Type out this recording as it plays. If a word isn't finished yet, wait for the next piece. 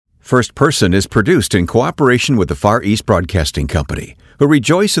First Person is produced in cooperation with the Far East Broadcasting Company, who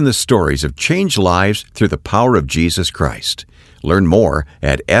rejoice in the stories of changed lives through the power of Jesus Christ. Learn more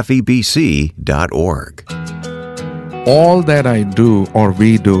at FEBC.org. All that I do or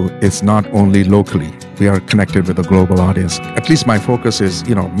we do is not only locally. We are connected with a global audience. At least my focus is,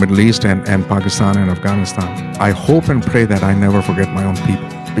 Middle East and Pakistan and Afghanistan. I hope and pray that I never forget my own people,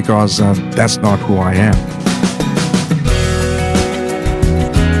 because that's not who I am.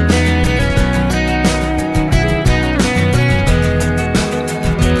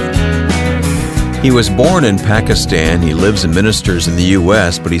 He was born in Pakistan. He lives and ministers in the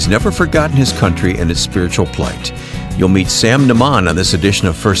U.S., but he's never forgotten his country and its spiritual plight. You'll meet Sam Naaman on this edition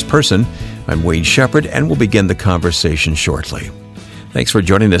of First Person. I'm Wayne Shepherd, and we'll begin the conversation shortly. Thanks for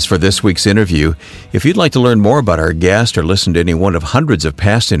joining us for this week's interview. If you'd like to learn more about our guest or listen to any one of hundreds of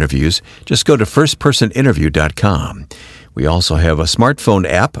past interviews, just go to firstpersoninterview.com. We also have a smartphone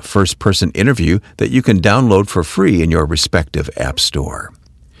app, First Person Interview, that you can download for free in your respective app store.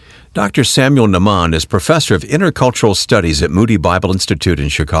 Dr. Samuel Naaman is professor of intercultural studies at Moody Bible Institute in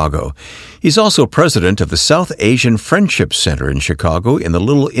Chicago. He's also president of the South Asian Friendship Center in Chicago in the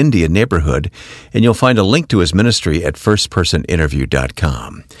Little India neighborhood, and you'll find a link to his ministry at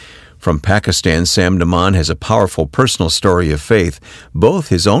firstpersoninterview.com. From Pakistan, Sam Naaman has a powerful personal story of faith, both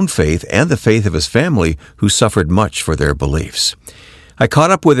his own faith and the faith of his family, who suffered much for their beliefs. I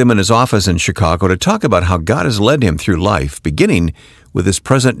caught up with him in his office in Chicago to talk about how God has led him through life, beginning with his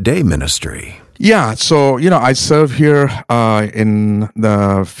present-day ministry. Yeah, so, I serve here in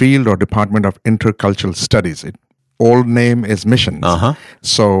the field or Department of Intercultural Studies. Old name is Missions.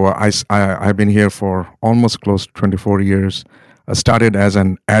 So I've been here for almost close to 24 years. I started as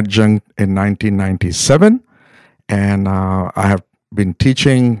an adjunct in 1997, and I have been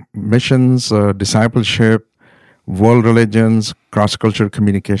teaching missions, discipleship, world religions, cross-cultural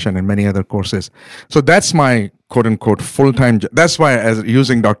communication, and many other courses. So that's my quote-unquote full-time job. That's why, as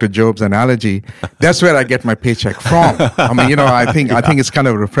using Dr. Job's analogy, that's where I get my paycheck from. I think it's kind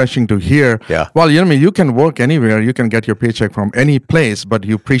of refreshing to hear. Yeah. Well, you can work anywhere. You can get your paycheck from any place, but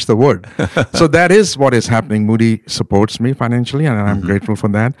you preach the word. So that is what is happening. Moody supports me financially, and I'm grateful for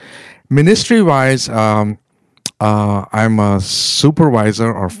that. Ministry-wise, I'm a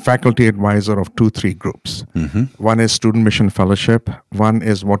supervisor or faculty advisor of 2-3 groups. One is Student Mission Fellowship. One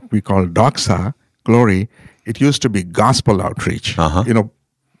is what we call DOXA, Glory. It used to be gospel outreach.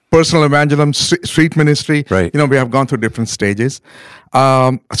 Personal evangelism, street ministry. Right. We have gone through different stages.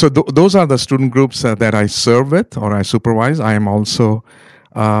 So those are the student groups that I serve with or I supervise. I am also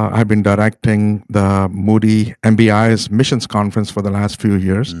I've been directing the Moody MBI's Missions Conference for the last few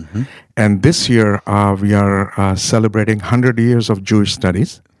years. And this year, we are celebrating 100 years of Jewish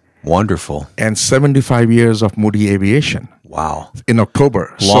studies. Wonderful. And 75 years of Moody Aviation. Wow. In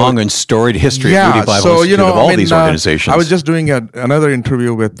October. Long and storied history of Moody Bible Institute of all these organizations. I was just doing another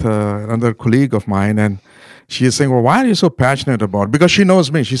interview with another colleague of mine, and she is saying, well, why are you so passionate about it? Because she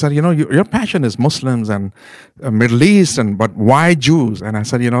knows me. She said, your passion is Muslims and Middle East, but why Jews? And I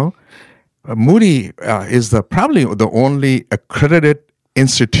said, Moody is probably the only accredited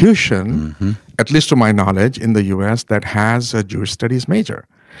institution, at least to my knowledge, in the U.S. that has a Jewish studies major.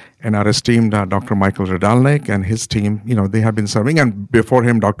 And our esteemed Dr. Michael Radalnik and his team, they have been serving, and before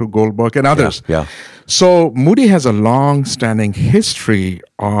him, Dr. Goldberg and others. Yeah. So Moody has a long-standing history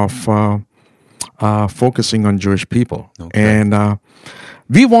of focusing on Jewish people. Okay. And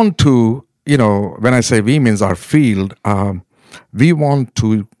we want to, when I say we, means our field, we want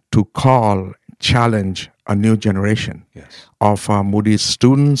to challenge a new generation of Moody's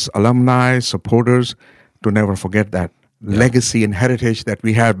students, alumni, supporters, to never forget that legacy and heritage that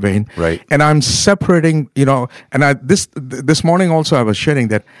we have been. Right. And I'm separating, and this morning also I was sharing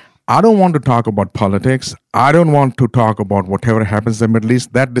that I don't want to talk about politics. I don't want to talk about whatever happens in the Middle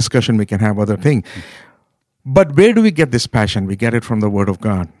East. That discussion we can have other thing. But where do we get this passion? We get it from the Word of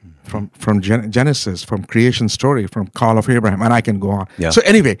God, from Genesis, from creation story, from call of Abraham, and I can go on. Yeah. So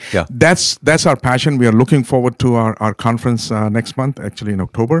anyway, that's our passion. We are looking forward to our conference next month, actually in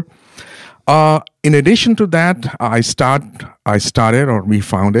October. In addition to that, we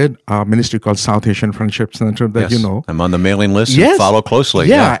founded a ministry called South Asian Friendship Center that you know. I'm on the mailing list and follow closely.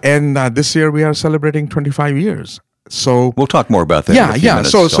 Yeah. And this year we are celebrating 25 years. So we'll talk more about that in a few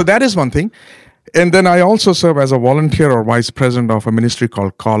minutes. So that is one thing. And then I also serve as a volunteer or vice president of a ministry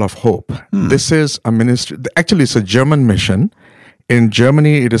called Call of Hope. This is a ministry, actually it's a German mission. In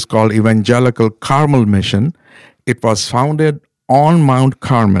Germany, it is called Evangelical Carmel Mission. It was founded on Mount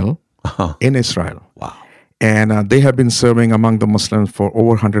Carmel in Israel. Wow. And they have been serving among the Muslims for over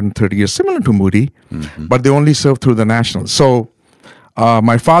 130 years, similar to Moody, but they only serve through the nationals. So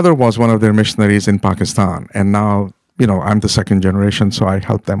My father was one of their missionaries in Pakistan, and now, I'm the second generation, so I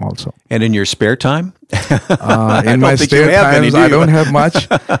help them also. And in your spare time? In my spare times, I don't have much,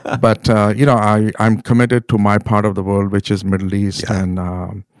 but, I'm committed to my part of the world, which is Middle East. Yeah.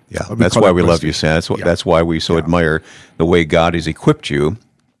 And that's why we love you, Sam. That's why we so admire the way God has equipped you.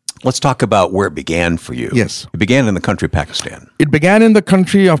 Let's talk about where it began for you. Yes. It began in the country of Pakistan. It began in the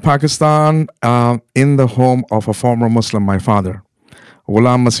country of Pakistan, in the home of a former Muslim, my father.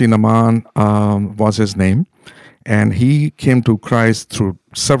 Ghulam Masih Naaman was his name. And he came to Christ through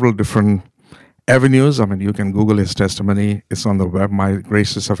several different avenues. I mean, you can Google his testimony. It's on the web. My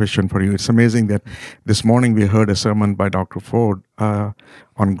grace is sufficient for you. It's amazing that this morning we heard a sermon by Dr. Ford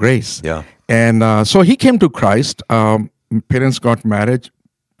on grace. Yeah. And so he came to Christ. Parents got married,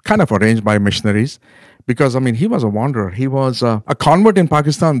 kind of arranged by missionaries, because, he was a wanderer. He was a convert in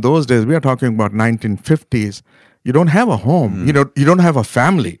Pakistan those days. We are talking about 1950s. You don't have a home. You don't have a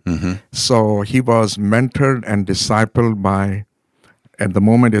family. Mm-hmm. So he was mentored and discipled by, at the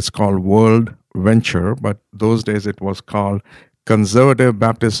moment it's called World Venture, but those days it was called Conservative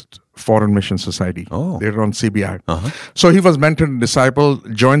Baptist Foreign Mission Society. Oh. They were on CBI. Uh-huh. So he was mentored and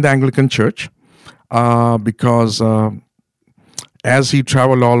discipled, joined the Anglican Church because as he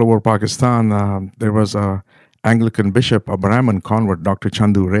traveled all over Pakistan, there was a Anglican bishop, a Brahmin convert, Dr.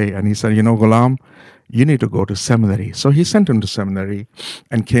 Chandu Ray, and he said, Ghulam, you need to go to seminary. So he sent him to seminary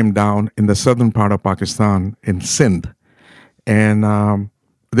and came down in the southern part of Pakistan in Sindh. And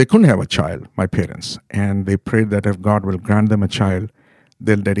they couldn't have a child, my parents. And they prayed that if God will grant them a child,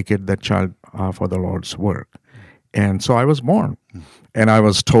 they'll dedicate that child for the Lord's work. And so I was born. And I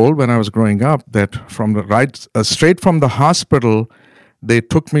was told when I was growing up that straight from the hospital, they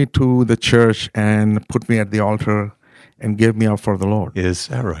took me to the church and put me at the altar and gave me up for the Lord. Is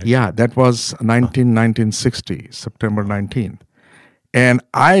that right? Yeah, that was 1960, September 19th. And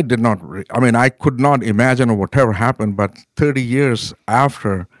I did not, I could not imagine whatever happened, but 30 years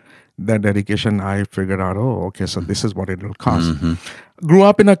after that dedication, I figured out, okay, so this is what it will cost. Mm-hmm. Grew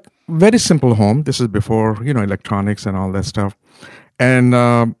up in a very simple home. This is before, electronics and all that stuff.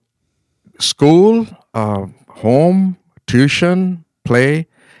 And school, home, tuition, play,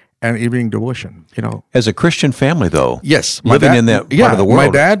 and evening devotion, As a Christian family, though. Yes. Living in that part of the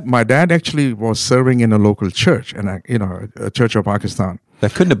world. My dad actually was serving in a local church, and a church of Pakistan.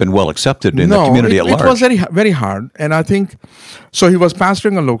 That couldn't have been well accepted in the community at large. It was very, very hard. And I think, so he was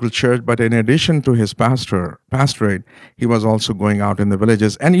pastoring a local church, but in addition to his pastorate, he was also going out in the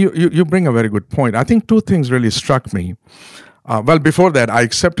villages. And you bring a very good point. I think two things really struck me. Before that, I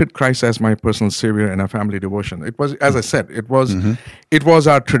accepted Christ as my personal Savior in a family devotion. It was, as I said, it was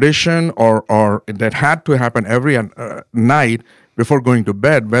our tradition, or that had to happen every night before going to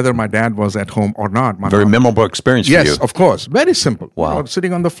bed, whether my dad was at home or not. Very memorable experience for you. Yes, of course. Very simple. Wow.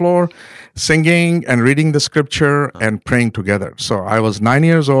 Sitting on the floor, singing and reading the scripture and praying together. So I was 9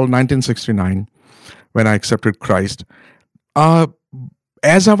 years old, 1969, when I accepted Christ.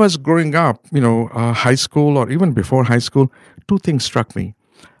 As I was growing up, high school or even before high school, two things struck me.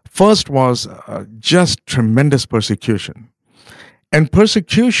 First was just tremendous persecution. And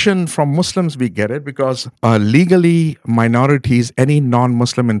persecution from Muslims, we get it because legally minorities, any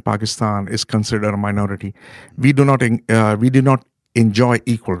non-Muslim in Pakistan is considered a minority. We do not enjoy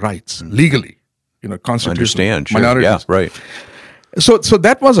equal rights legally, constitutionally. Understand, sure. Minorities. Yeah, right. So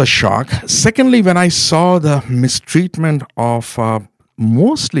that was a shock. Secondly, when I saw the mistreatment of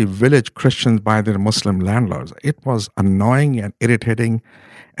mostly village Christians by their Muslim landlords, it was annoying and irritating.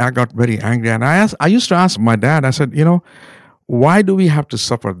 I got very angry, and I used to ask my dad. I said, why do we have to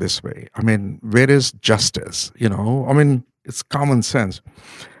suffer this way? Where is justice? It's common sense.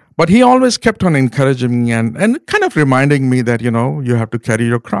 But he always kept on encouraging me and kind of reminding me that, you have to carry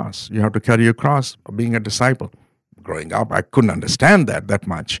your cross. You have to carry your cross being a disciple. Growing up, I couldn't understand that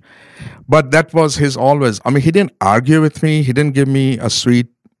much. But that was his always. He didn't argue with me. He didn't give me a sweet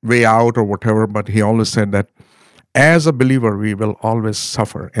way out or whatever, but he always said that as a believer, we will always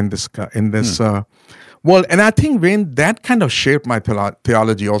suffer in this world. And I think, Wayne, that kind of shaped my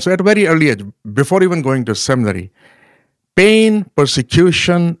theology also at a very early age, before even going to seminary. Pain,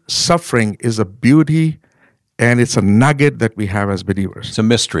 persecution, suffering is a beauty, and it's a nugget that we have as believers. It's a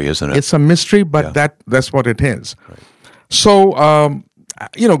mystery, isn't it? It's a mystery, but that's what it is. Right. So,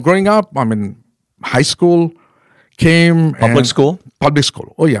 growing up, high school came. Public school? Public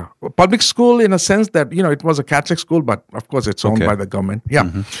school. Oh, yeah. Public school in a sense that, it was a Catholic school, but of course it's owned by the government. Yeah.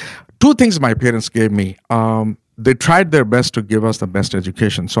 Mm-hmm. Two things my parents gave me. They tried their best to give us the best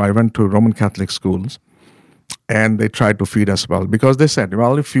education. So I went to Roman Catholic schools, and they tried to feed us well because they said,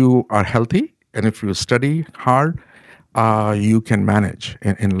 well, if you are healthy and if you study hard, you can manage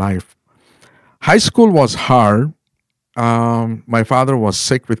in life. High school was hard. My father was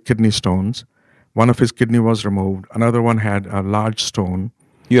sick with kidney stones. One of his kidney was removed. Another one had a large stone.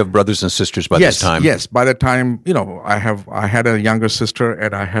 You have brothers and sisters by this time? Yes. By the time, I had a younger sister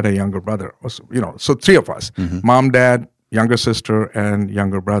and I had a younger brother. So three of us, mom, dad, younger sister, and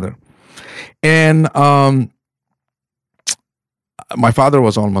younger brother. And my father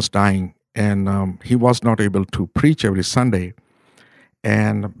was almost dying, and he was not able to preach every Sunday.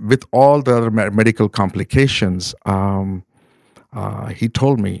 And with all the other medical complications, he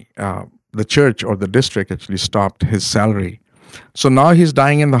told me the church or the district actually stopped his salary. So now he's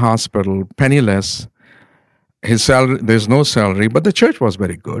dying in the hospital, penniless. His salary, there's no salary, but the church was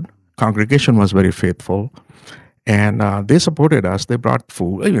very good. Congregation was very faithful. And they supported us. They brought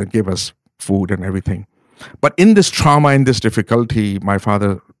food, gave us food and everything. But in this trauma, in this difficulty, my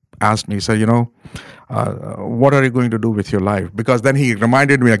father asked me, he said, what are you going to do with your life? Because then he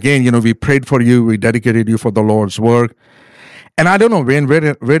reminded me again, we prayed for you, we dedicated you for the Lord's work. And I don't know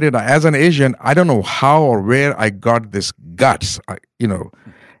where did I, as an Asian, I don't know how or where I got this guts,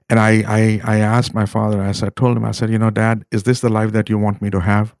 And I asked my father, I told him, Dad, is this the life that you want me to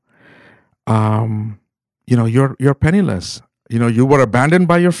have? You're penniless. You were abandoned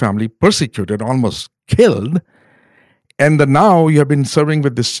by your family, persecuted, almost killed. And now you have been serving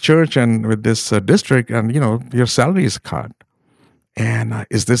with this church and with this district, and your salary is cut. And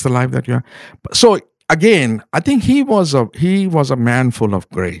is this the life that you have? So again, I think he was a man full of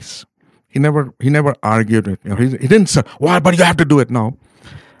grace. He never argued with me. He didn't say, "Why? But you have to do it." No,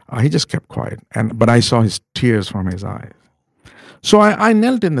 he just kept quiet. But I saw his tears from his eyes. So I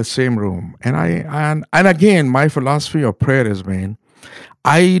knelt in the same room, and again, my philosophy of prayer is,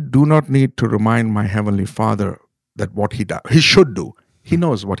 I do not need to remind my Heavenly Father that what he should do. He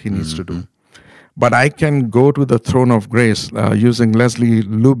knows what he needs to do. But I can go to the throne of grace using Leslie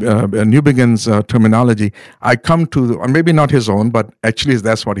Newbegin's terminology. I come to, or maybe not his own, but actually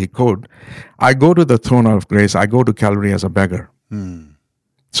that's what he called. I go to the throne of grace. I go to Calvary as a beggar.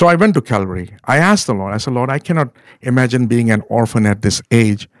 So I went to Calvary. I asked the Lord, I said, Lord, I cannot imagine being an orphan at this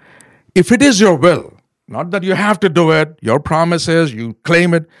age. If it is your will, not that you have to do it, your promise is, you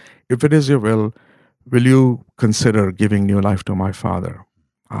claim it. If it is your will you consider giving new life to my father?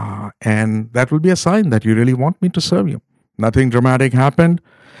 And that will be a sign that you really want me to serve you. Nothing dramatic happened,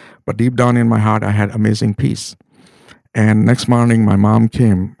 but deep down in my heart, I had amazing peace. And next morning, my mom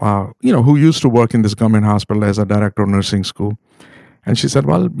came, who used to work in this government hospital as a director of nursing school. And she said,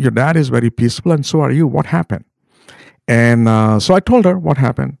 well, your dad is very peaceful, and so are you. What happened? And so I told her what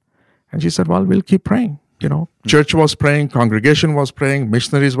happened. And she said, well, we'll keep praying. Church was praying, congregation was praying,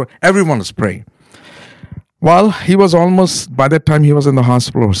 missionaries were, everyone was praying. Well, he was by that time he was in the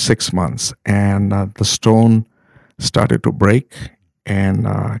hospital for 6 months, and the stone started to break and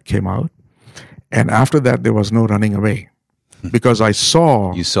came out. And after that, there was no running away, because I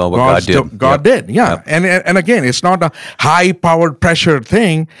saw you saw what God did. Yeah. Yep. And again, it's not a high-powered pressure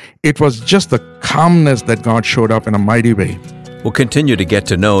thing. It was just the calmness that God showed up in a mighty way. We'll continue to get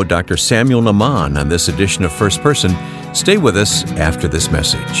to know Dr. Samuel Naaman on this edition of First Person. Stay with us after this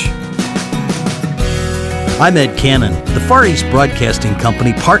message. I'm Ed Cannon. The Far East Broadcasting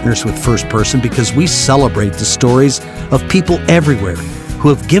Company partners with First Person because we celebrate the stories of people everywhere who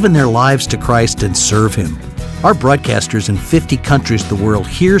have given their lives to Christ and serve Him. Our broadcasters in 50 countries of the world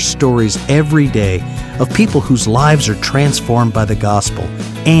hear stories every day of people whose lives are transformed by the gospel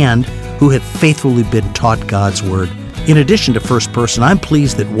and who have faithfully been taught God's Word. In addition to First Person, I'm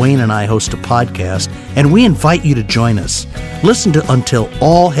pleased that Wayne and I host a podcast, and we invite you to join us. Listen to Until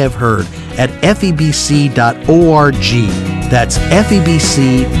All Have Heard at FEBC.org. That's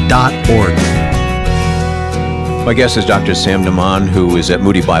FEBC.org. My guest is Dr. Sam Naaman, who is at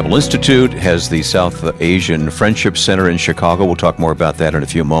Moody Bible Institute, has the South Asian Friendship Center in Chicago. We'll talk more about that in a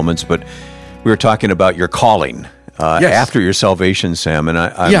few moments, but we were talking about your calling. Yes. After your salvation, Sam, and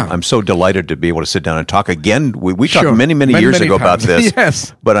I'm so delighted to be able to sit down and talk again. We talked many years ago about this,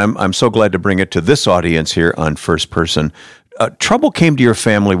 yes. But I'm so glad to bring it to this audience here on First Person. Trouble came to your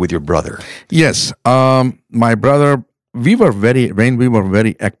family with your brother. Yes, my brother. We were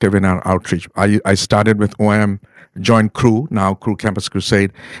very active in our outreach. I started with OM, joined Crew, now Crew Campus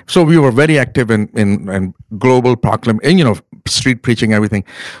Crusade. So we were very active in global proclamation, street preaching, everything.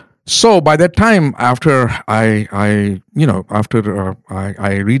 So by that time, after I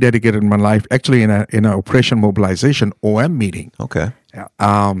rededicated my life, actually in a Operation Mobilization OM meeting. Okay.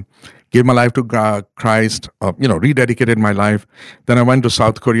 Gave my life to Christ. Rededicated my life. Then I went to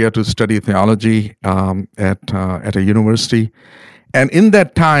South Korea to study theology at a university, and in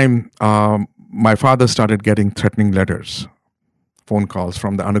that time, my father started getting threatening letters, phone calls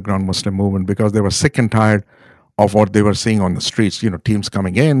from the underground Muslim movement because they were sick and tired of what they were seeing on the streets. Teams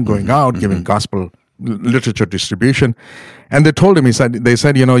coming in, going out, giving gospel literature distribution. And they told him, they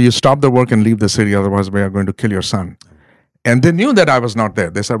said, you stop the work and leave the city, otherwise we are going to kill your son. And they knew that I was not there.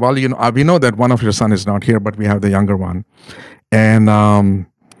 They said, well, we know that one of your son is not here, but we have the younger one. And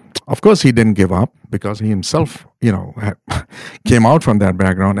of course, he didn't give up because he himself, came out from that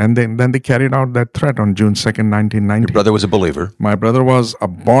background. And then they carried out that threat on June 2nd, 1990. Your brother was a believer. My brother was a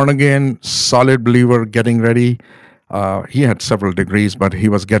born-again, solid believer, getting ready. He had several degrees, but he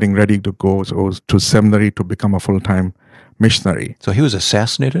was getting ready to go to seminary to become a full-time missionary. So he was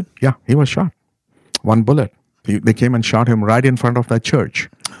assassinated? Yeah, he was shot. One bullet. They came and shot him right in front of that church.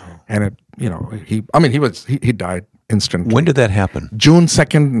 And he died instantly. When did that happen? June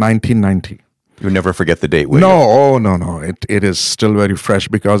 2nd, 1990. You'll never forget the date, will you? No. It is still very fresh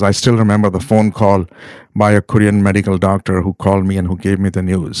because I still remember the phone call by a Korean medical doctor who called me and who gave me the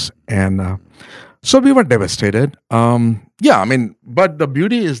news. And so we were devastated. But the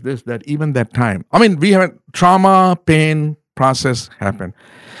beauty is this, that even that time, we had trauma, pain, process happened.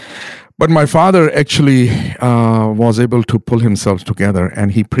 But my father actually was able to pull himself together,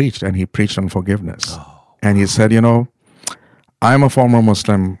 and he preached on forgiveness. Oh. And he said, I'm a former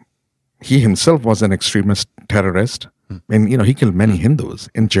Muslim. He himself was an extremist terrorist. And, he killed many Hindus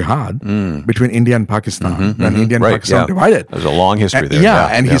in jihad between India and Pakistan. When India and Pakistan divided. There's a long history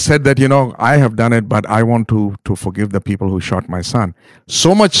there. He said that, I have done it, but I want to forgive the people who shot my son.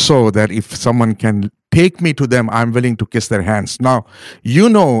 So much so that if someone can take me to them, I'm willing to kiss their hands. Now,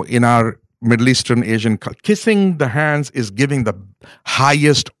 in our Middle Eastern Asian, kissing the hands is giving the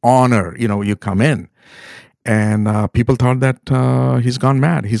highest honor. You come in. And people thought that he's gone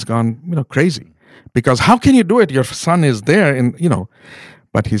mad. He's gone, crazy. Because how can you do it? Your son is there,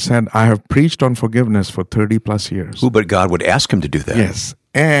 But he said, I have preached on forgiveness for 30 plus years. Who but God would ask him to do that? Yes.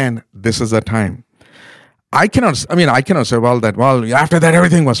 And this is the time. I cannot say, after that,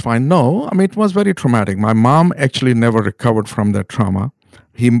 everything was fine. No, it was very traumatic. My mom actually never recovered from that trauma.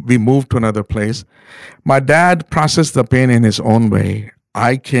 We moved to another place. My dad processed the pain in his own way.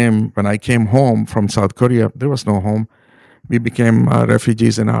 When I came home from South Korea, there was no home. We became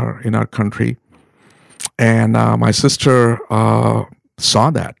refugees in our country. And my sister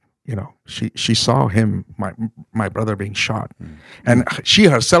saw that, she saw him, my brother being shot. And she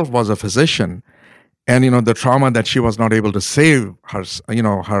herself was a physician. And, the trauma that she was not able to save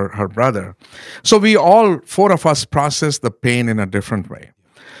her brother. So we all, four of us, processed the pain in a different way.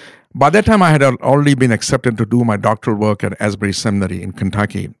 By that time, I had already been accepted to do my doctoral work at Asbury Seminary in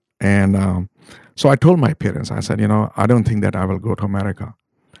Kentucky. And so I told my parents, I said, I don't think that I will go to America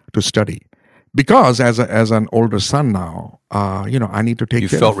to study. Because as an older son now, I need to take care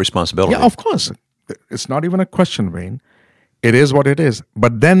of. You felt responsibility. Yeah, of course. It's not even a question, Wayne. It is what it is.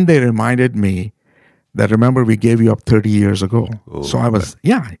 But then they reminded me that, remember, we gave you up 30 years ago. Ooh, so I was,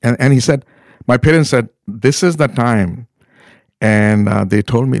 And he said, my parents said, this is the time. And they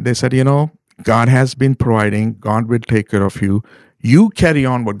told me, they said, God has been providing. God will take care of you. You carry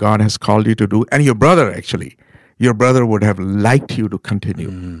on what God has called you to do. And your brother would have liked you to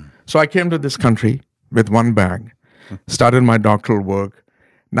continue. So I came to this country with one bag, started my doctoral work.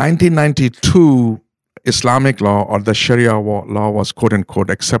 1992, Islamic law or the Sharia law was quote unquote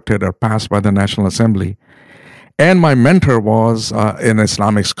accepted or passed by the National Assembly. And my mentor was an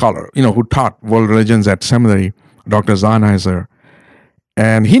Islamic scholar, who taught world religions at seminary, Dr. Zahnheiser.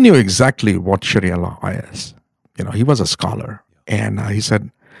 And he knew exactly what Sharia law is. He was a scholar. And he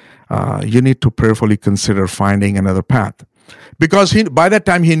said, you need to prayerfully consider finding another path. Because by that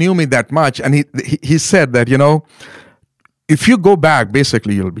time, he knew me that much. And he said that, if you go back,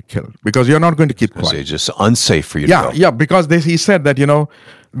 basically you'll be killed because you're not going to keep quiet. It's just unsafe for you to go. Yeah, because he said that,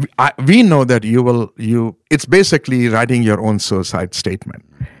 we know that it's basically writing your own suicide statement.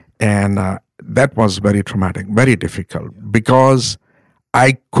 And that was very traumatic, very difficult because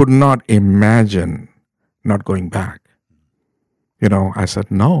I could not imagine not going back. I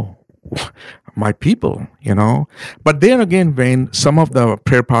said, no, my people, But then again, Wayne, some of the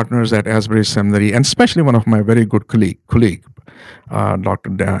prayer partners at Asbury Seminary, and especially one of my very good colleague,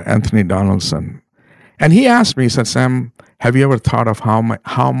 Dr. Anthony Donaldson, and he asked me, he said, Sam, have you ever thought of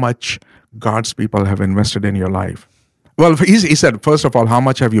how much God's people have invested in your life? Well, he said, first of all, how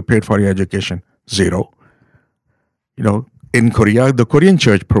much have you paid for your education? 0. In Korea, the Korean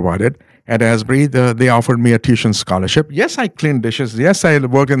church provided. At Asbury, they offered me a tuition scholarship. Yes, I cleaned dishes. Yes, I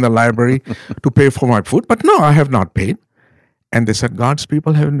worked in the library to pay for my food. But no, I have not paid. And they said, God's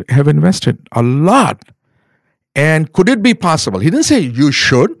people have invested a lot. And could it be possible? He didn't say you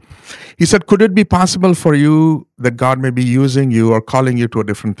should. He said, could it be possible for you that God may be using you or calling you to a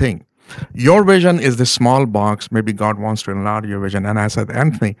different thing? Your vision is this small box. Maybe God wants to enlarge your vision. And I said,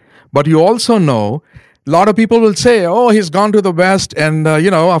 Anthony, but you also know, a lot of people will say, oh, he's gone to the West and,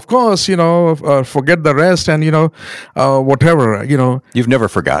 of course, forget the rest and, whatever, You've never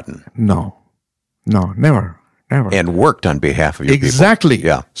forgotten. No, never. And worked on behalf of your people. Exactly.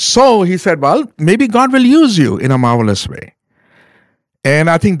 Yeah. So he said, well, maybe God will use you in a marvelous way.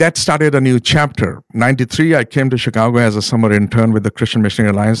 And I think that started a new chapter. 93, I came to Chicago as a summer intern with the Christian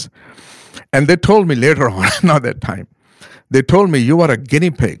Missionary Alliance. And they told me later on, not that time, they told me, you are a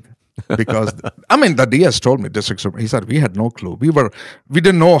guinea pig. Because, the DS told me, he said, we had no clue. We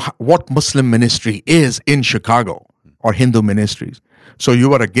didn't know what Muslim ministry is in Chicago or Hindu ministries. So you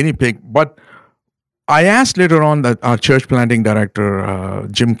were a guinea pig. But I asked later on that our church planting director,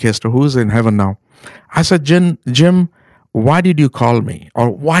 Jim Kester, who's in heaven now, I said, Jim, why did you call me? Or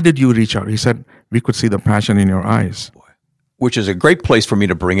why did you reach out? He said, we could see the passion in your eyes. Which is a great place for me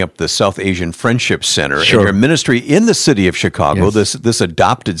to bring up the South Asian Friendship Center Sure. and your ministry in the city of Chicago, Yes. this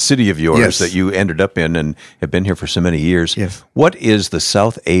adopted city of yours Yes. that you ended up in and have been here for so many years. Yes. What is the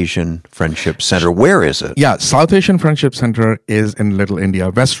South Asian Friendship Center? Where is it? Yeah, South Asian Friendship Center is in Little India,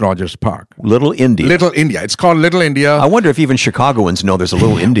 West Rogers Park. Little India. Little India. It's called Little India. I wonder if even Chicagoans know there's a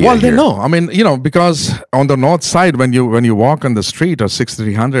Little India Well, they here. know. Because on the north side, when you walk on the street or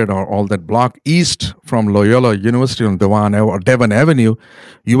 6300 or all that block east from Loyola University on Devon Avenue,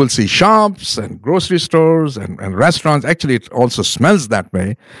 you will see shops and grocery stores and restaurants. Actually, it also smells that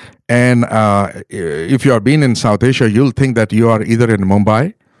way. And if you have been in South Asia, you'll think that you are either in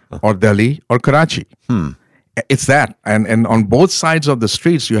Mumbai or Delhi or Karachi. It's that. And on both sides of the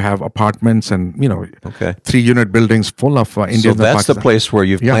streets, you have apartments and, 3-unit buildings full of Indians. So that's the place where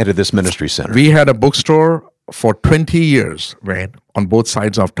you've Yeah. planted this ministry center. We had a bookstore for 20 years, right, on both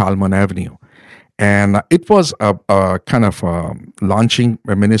sides of Talman Avenue. And it was a kind of launching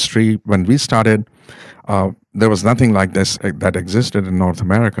a ministry. When we started, there was nothing like this that existed in North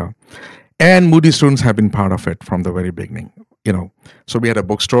America. And Moody students have been part of it from the very beginning. So we had a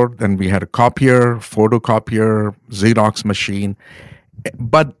bookstore, then we had a copier, photocopier, Xerox machine.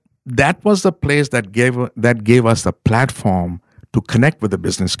 But that was the place that gave us the platform to connect with the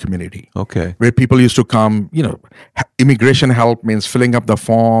business community. Okay. Where people used to come, immigration help means filling up the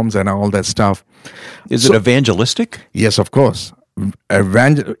forms and all that stuff. Is it evangelistic? Yes, of course. Because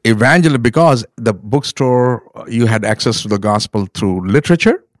the bookstore, you had access to the gospel through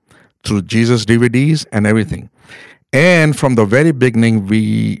literature, through Jesus DVDs and everything. And from the very beginning,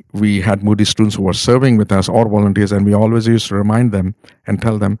 we had Moody students who were serving with us or volunteers, and we always used to remind them and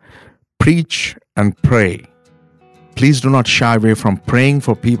tell them, preach and pray. Please do not shy away from praying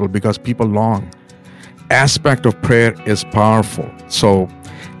for people because people long. Aspect of prayer is powerful. So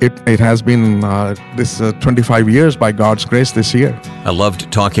it has been this 25 years by God's grace this year. I loved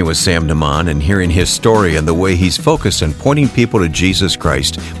talking with Sam Naaman and hearing his story and the way he's focused on pointing people to Jesus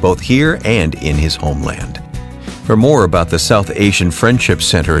Christ, both here and in his homeland. For more about the South Asian Friendship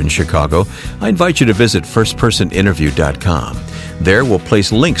Center in Chicago, I invite you to visit firstpersoninterview.com. There we'll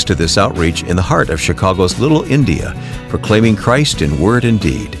place links to this outreach in the heart of Chicago's Little India, proclaiming Christ in word and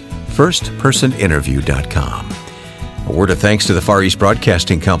deed. firstpersoninterview.com. A word of thanks to the Far East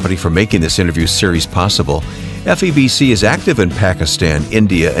Broadcasting Company for making this interview series possible. FEBC is active in Pakistan,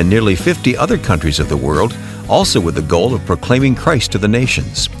 India, and nearly 50 other countries of the world, also with the goal of proclaiming Christ to the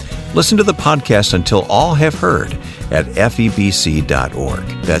nations. Listen to the podcast until all have heard at febc.org.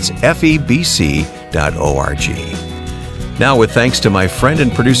 That's febc.org. Now, with thanks to my friend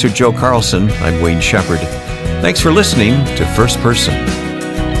and producer Joe Carlson, I'm Wayne Shepherd. Thanks for listening to First Person.